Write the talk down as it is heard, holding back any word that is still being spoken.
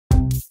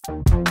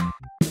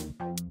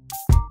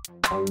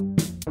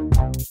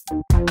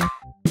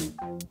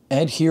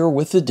Ed here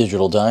with the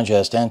Digital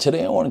Digest, and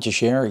today I wanted to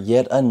share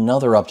yet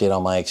another update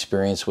on my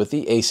experience with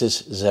the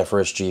Asus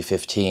Zephyrus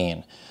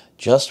G15.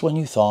 Just when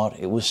you thought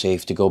it was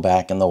safe to go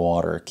back in the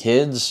water,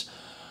 kids,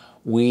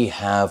 we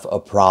have a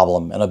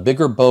problem, and a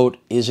bigger boat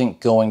isn't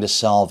going to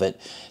solve it.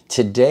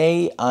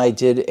 Today I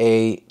did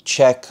a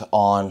check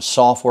on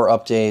software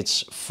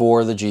updates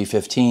for the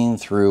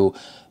G15 through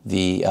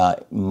the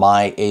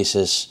My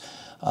Asus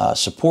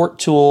support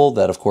tool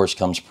that of course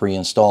comes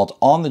pre-installed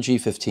on the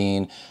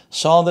G15.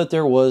 Saw that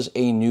there was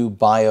a new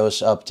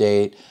BIOS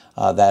update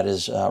that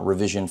is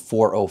revision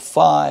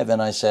 405, and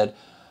I said,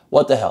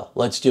 what the hell,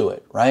 let's do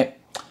it, right?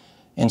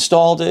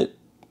 Installed it,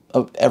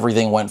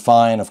 everything went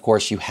fine. Of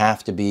course, you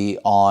have to be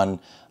on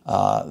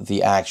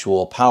the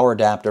actual power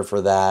adapter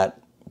for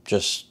that,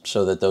 just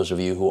so that those of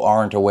you who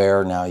aren't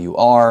aware, now you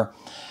are.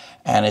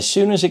 And as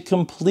soon as it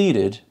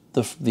completed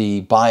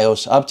the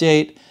BIOS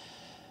update,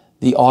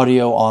 the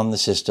audio on the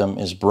system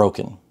is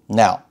broken.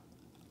 Now,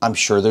 I'm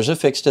sure there's a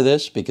fix to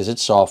this because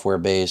it's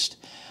software-based.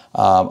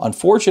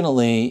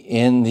 Unfortunately,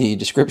 in the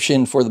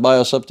description for the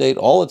BIOS update,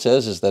 all it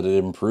says is that it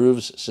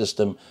improves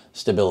system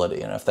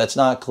stability. And if that's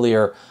not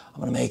clear, I'm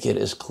going to make it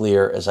as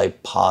clear as I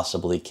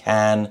possibly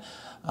can.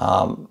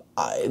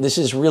 This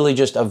is really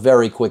just a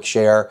very quick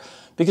share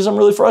because I'm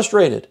really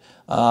frustrated.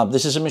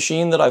 This is a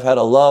machine that I've had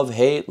a love,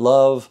 hate,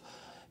 love,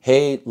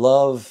 hate,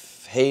 love,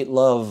 hate,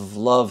 love,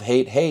 love,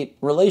 hate, hate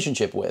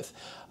relationship with.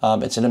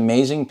 It's an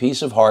amazing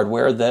piece of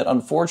hardware that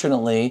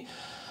unfortunately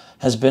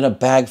has been a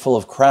bag full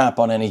of crap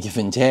on any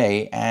given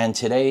day, and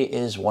today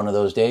is one of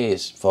those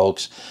days,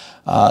 folks.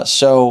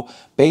 So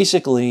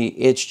basically,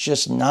 it's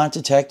just not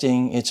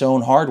detecting its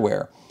own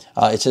hardware.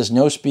 It says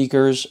no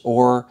speakers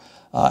or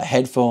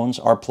headphones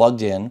are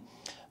plugged in.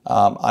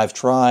 I've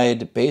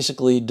tried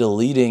basically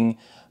deleting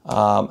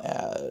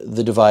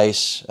the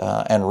device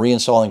and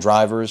reinstalling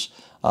drivers,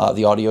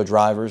 the audio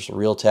drivers,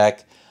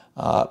 Realtek,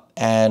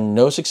 and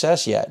no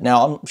success yet.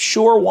 Now, I'm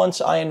sure once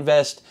I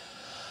invest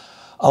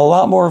a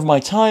lot more of my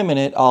time in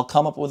it, I'll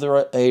come up with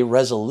a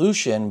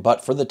resolution,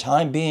 but for the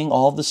time being,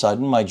 all of a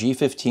sudden, my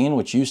G15,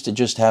 which used to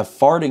just have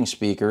farting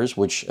speakers,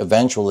 which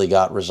eventually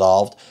got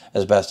resolved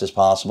as best as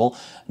possible,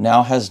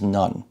 now has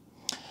none.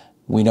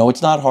 We know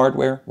it's not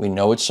hardware, we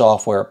know it's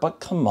software, but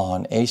come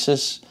on,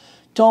 Asus,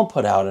 don't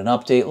put out an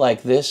update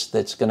like this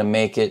that's going to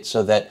make it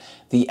so that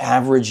the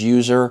average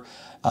user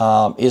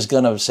is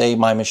going to say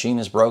my machine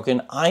is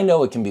broken. I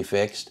know it can be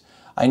fixed.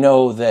 I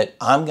know that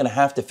I'm going to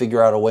have to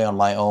figure out a way on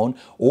my own,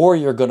 or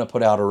you're going to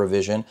put out a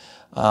revision.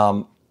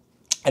 I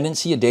didn't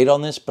see a date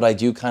on this, but I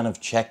do kind of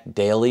check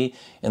daily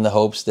in the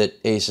hopes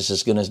that Asus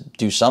is going to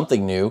do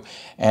something new.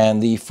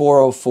 And the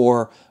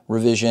 404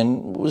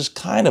 revision was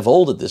kind of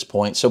old at this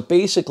point. So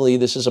basically,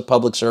 this is a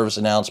public service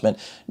announcement.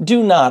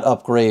 Do not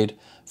upgrade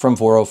from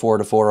 404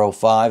 to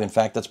 405. In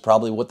fact, that's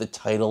probably what the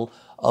title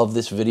of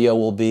this video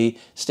will be.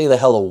 Stay the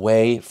hell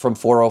away from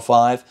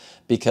 405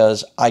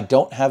 because I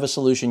don't have a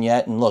solution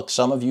yet. And look,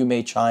 some of you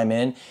may chime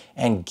in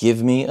and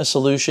give me a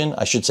solution.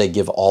 I should say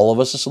give all of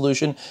us a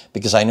solution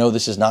because I know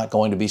this is not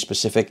going to be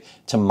specific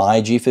to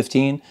my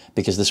G15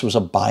 because this was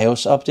a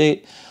BIOS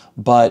update.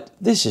 But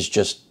this is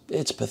just,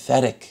 it's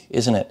pathetic,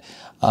 isn't it?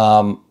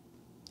 And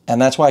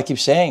that's why I keep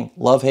saying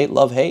love, hate,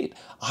 love, hate.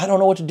 I don't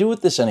know what to do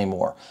with this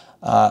anymore.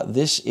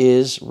 This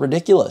is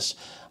ridiculous.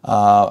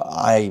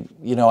 I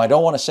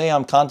don't want to say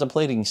I'm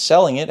contemplating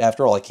selling it.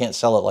 After all, I can't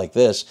sell it like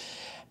this.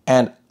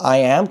 And I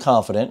am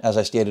confident, as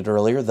I stated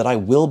earlier, that I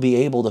will be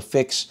able to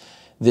fix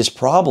this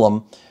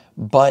problem.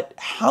 But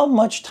how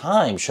much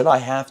time should I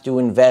have to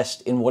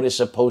invest in what is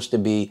supposed to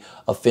be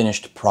a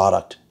finished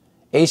product?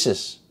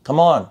 Asus, come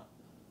on.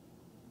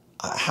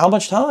 How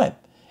much time?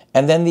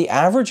 And then the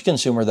average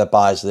consumer that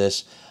buys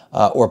this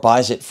or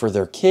buys it for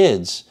their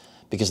kids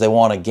because they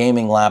want a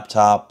gaming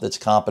laptop that's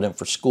competent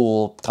for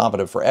school,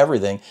 competent for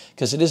everything,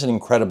 because it is an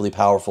incredibly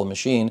powerful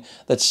machine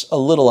that's a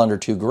little under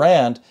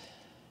 $2,000.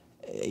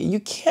 You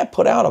can't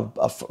put out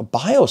a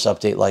BIOS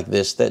update like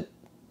this that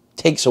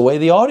takes away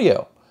the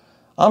audio.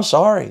 I'm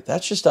sorry,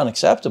 that's just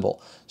unacceptable.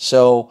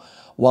 So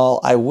while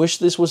I wish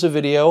this was a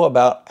video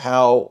about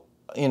how,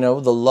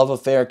 the love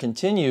affair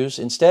continues,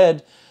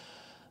 instead,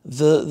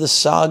 the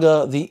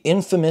saga, the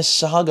infamous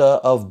saga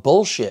of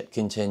bullshit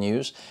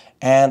continues.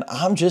 And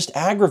I'm just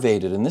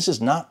aggravated, and this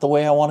is not the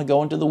way I want to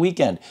go into the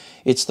weekend.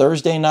 It's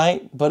Thursday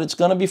night, but it's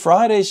going to be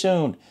Friday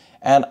soon.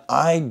 And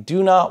I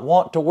do not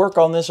want to work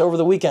on this over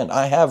the weekend.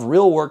 I have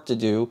real work to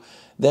do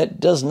that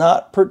does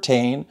not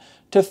pertain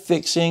to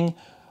fixing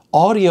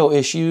audio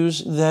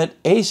issues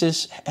that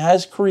Asus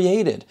has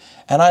created.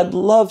 And I'd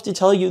love to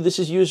tell you this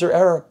is user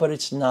error, but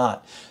it's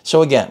not.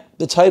 So again,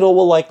 the title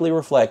will likely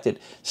reflect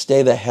it.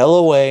 Stay the hell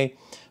away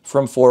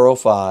from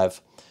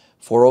 405.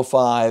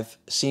 405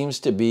 seems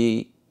to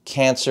be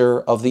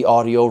cancer of the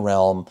audio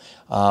realm.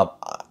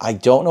 I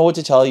don't know what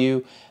to tell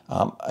you.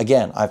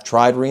 Again, I've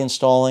tried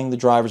reinstalling the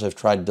drivers. I've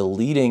tried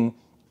deleting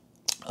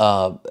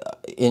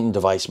in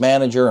Device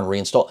Manager and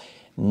reinstall.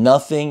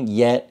 Nothing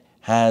yet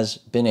has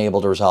been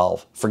able to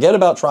resolve. Forget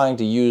about trying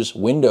to use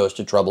Windows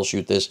to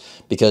troubleshoot this,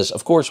 because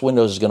of course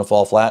Windows is going to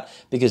fall flat,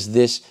 because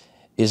this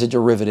is a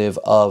derivative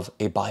of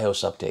a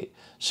BIOS update.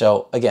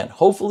 So again,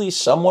 hopefully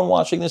someone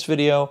watching this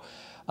video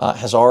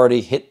has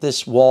already hit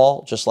this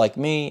wall just like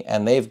me,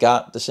 and they've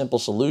got the simple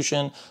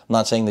solution. I'm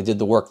not saying they did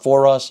the work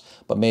for us,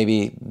 but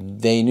maybe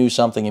they knew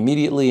something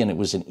immediately and it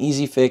was an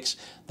easy fix.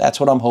 That's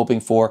what I'm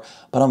hoping for.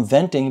 But I'm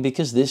venting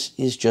because this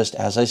is just,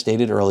 as I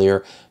stated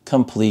earlier,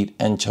 complete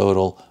and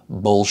total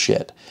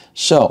bullshit.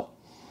 So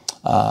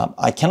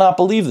I cannot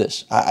believe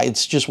this.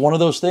 It's just one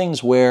of those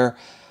things where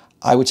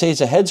I would say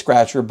it's a head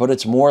scratcher, but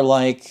it's more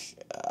like,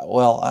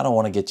 well, I don't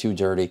want to get too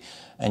dirty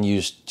and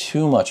use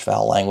too much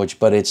foul language,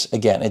 but it's,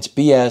 again, it's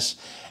BS,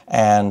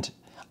 and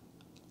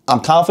I'm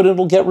confident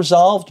it'll get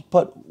resolved,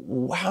 but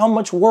how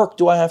much work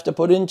do I have to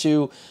put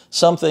into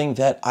something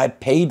that I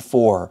paid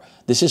for?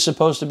 This is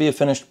supposed to be a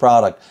finished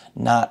product,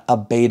 not a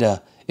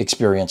beta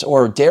experience,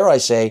 or dare I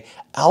say,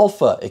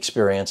 alpha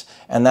experience,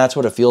 and that's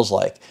what it feels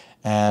like.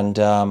 And,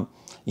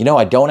 you know,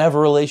 I don't have a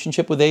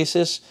relationship with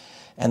Asus,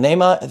 and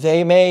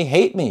they may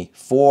hate me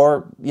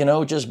for, you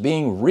know, just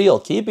being real,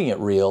 keeping it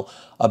real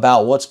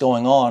about what's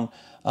going on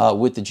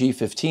with the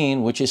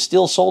G15, which is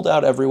still sold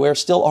out everywhere,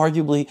 still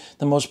arguably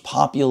the most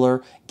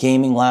popular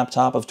gaming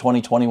laptop of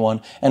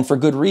 2021, and for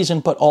good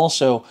reason, but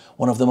also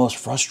one of the most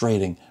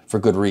frustrating for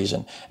good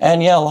reason.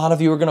 And yeah, a lot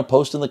of you are going to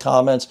post in the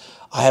comments,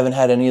 I haven't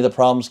had any of the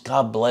problems.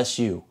 God bless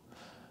you.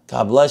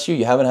 God bless you.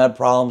 You haven't had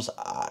problems.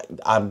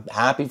 I'm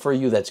happy for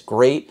you. That's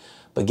great.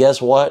 But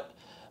guess what?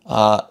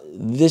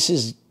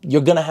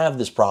 You're going to have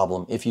this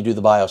problem if you do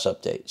the BIOS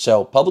update.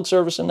 So public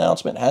service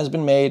announcement has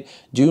been made.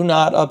 Do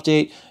not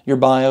update your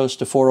BIOS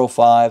to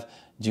 405.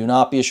 Do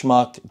not be a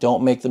schmuck.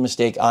 Don't make the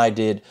mistake I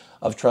did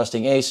of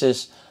trusting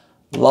Asus.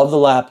 Love the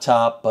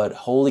laptop, but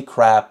holy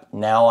crap,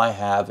 now I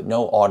have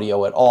no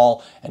audio at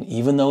all. And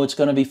even though it's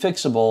going to be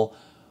fixable,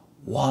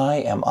 why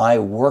am I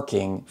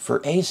working for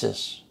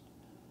Asus?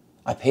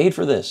 I paid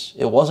for this.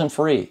 It wasn't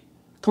free.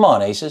 Come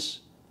on, Asus.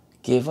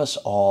 Give us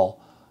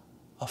all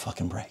a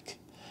fucking break.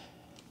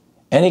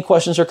 Any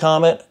questions or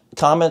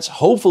comments?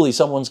 Hopefully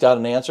someone's got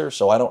an answer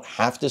so I don't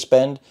have to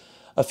spend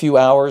a few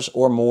hours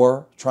or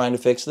more trying to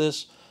fix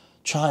this.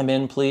 Chime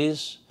in,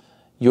 please.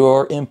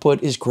 Your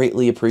input is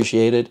greatly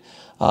appreciated.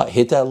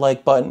 Hit that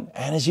like button.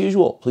 And as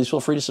usual, please feel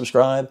free to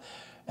subscribe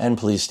and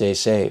please stay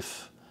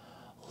safe.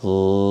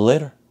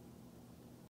 Later.